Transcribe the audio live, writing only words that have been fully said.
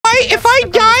if I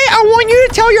die, I want you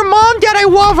to tell your mom that I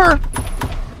love her.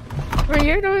 But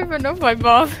you don't even know my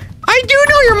mom. I do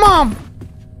know your mom.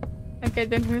 Okay,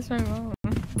 then who's my mom?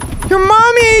 Your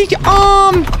mom is,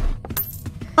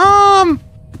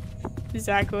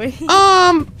 Exactly.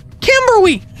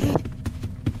 Kimberly.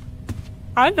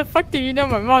 How the fuck do you know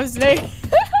my mom's name?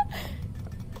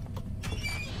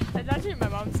 That's actually my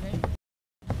mom's name.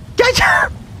 That's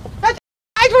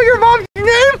actually your mom's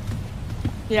name?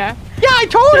 Yeah. Yeah, I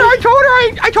told her, I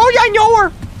told you I know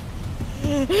her.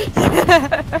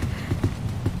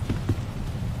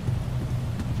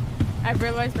 I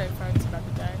realized my phone's about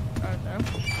to die. Oh no.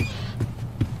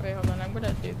 Wait, hold on, I'm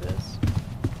gonna do this.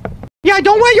 Yeah,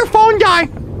 don't let your phone die.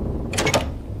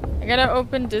 I gotta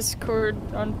open Discord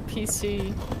on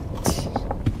PC.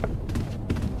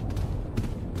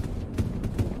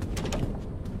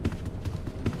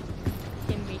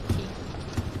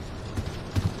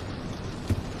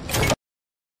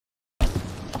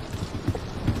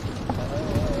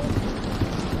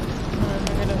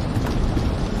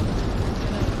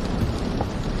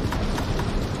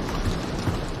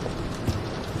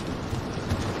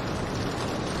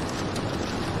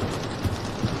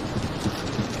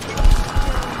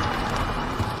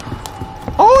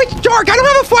 Oh, it's dark. I don't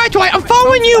have a flashlight. I'm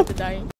following you.